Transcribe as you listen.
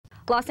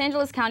Los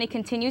Angeles County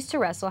continues to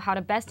wrestle how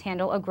to best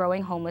handle a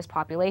growing homeless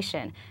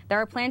population. There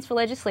are plans for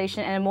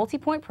legislation and a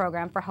multi-point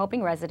program for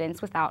helping residents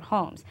without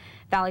homes.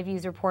 Valley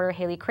View's reporter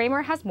Haley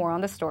Kramer has more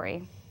on the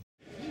story.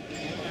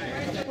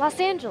 Los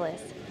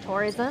Angeles,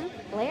 tourism,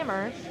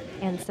 glamour,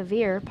 and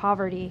severe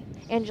poverty.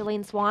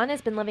 Angeline Swan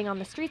has been living on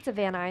the streets of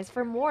Van Nuys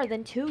for more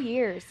than 2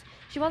 years.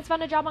 She once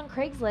found a job on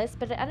Craigslist,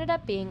 but it ended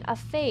up being a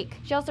fake.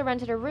 She also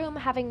rented a room,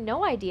 having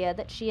no idea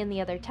that she and the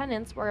other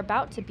tenants were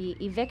about to be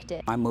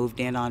evicted. I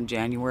moved in on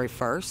January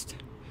 1st,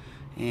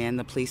 and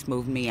the police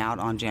moved me out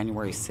on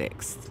January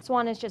 6th.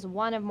 Swan is just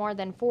one of more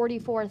than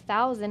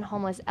 44,000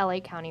 homeless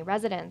LA County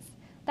residents.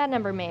 That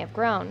number may have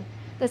grown.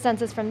 The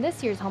census from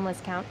this year's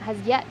homeless count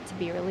has yet to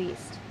be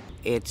released.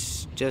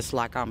 It's just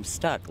like I'm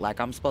stuck,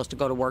 like I'm supposed to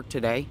go to work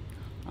today.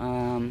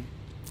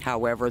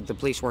 However, the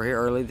police were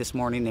here early this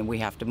morning and we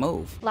have to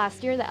move.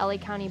 Last year, the LA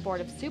County Board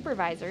of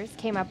Supervisors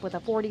came up with a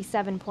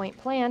 47-point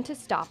plan to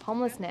stop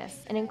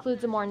homelessness and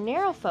includes a more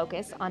narrow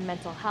focus on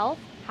mental health,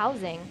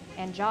 housing,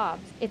 and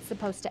jobs. It's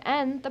supposed to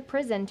end the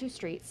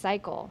prison-to-street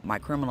cycle. My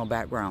criminal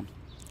background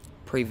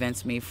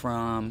prevents me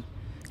from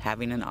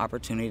having an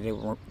opportunity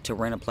to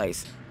rent a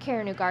place.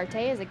 Karen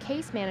Ugarte is a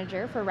case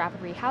manager for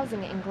Rapid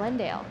Rehousing in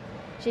Glendale.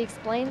 She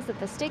explains that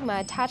the stigma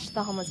attached to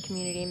the homeless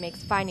community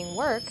makes finding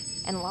work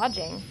and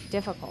lodging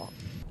difficult.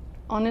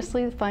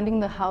 Honestly, finding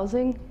the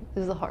housing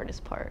is the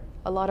hardest part.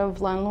 A lot of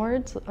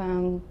landlords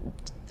and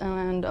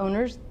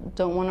owners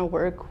don't want to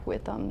work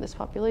with this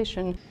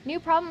population. New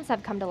problems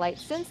have come to light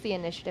since the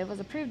initiative was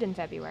approved in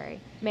February.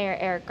 Mayor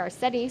Eric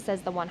Garcetti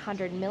says the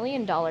 $100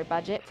 million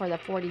budget for the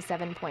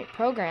 47-point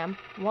program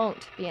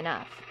won't be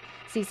enough.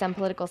 CSUN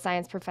political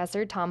science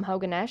professor Tom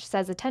Hoganesh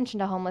says attention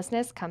to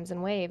homelessness comes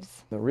in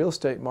waves. The real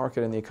estate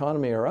market and the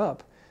economy are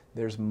up.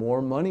 There's more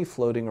money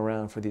floating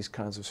around for these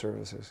kinds of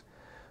services.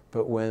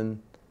 But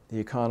when the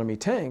economy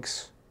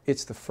tanks,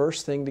 it's the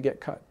first thing to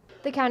get cut.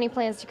 The county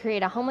plans to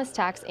create a homeless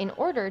tax in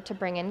order to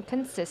bring in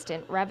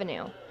consistent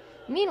revenue.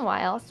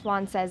 Meanwhile,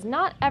 Swan says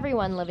not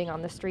everyone living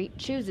on the street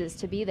chooses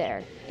to be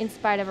there. In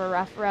spite of a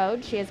rough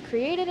road, she has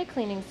created a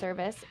cleaning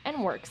service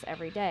and works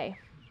every day.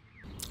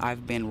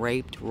 I've been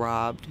raped,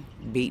 robbed,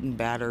 beaten,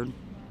 battered,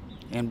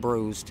 and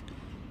bruised.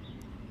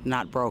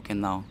 Not broken,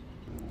 though.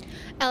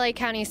 LA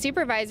County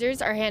supervisors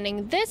are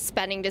handing this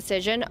spending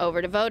decision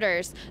over to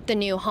voters. The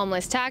new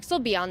homeless tax will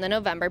be on the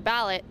November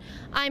ballot.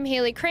 I'm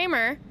Haley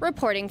Kramer,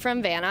 reporting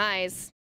from Van Nuys.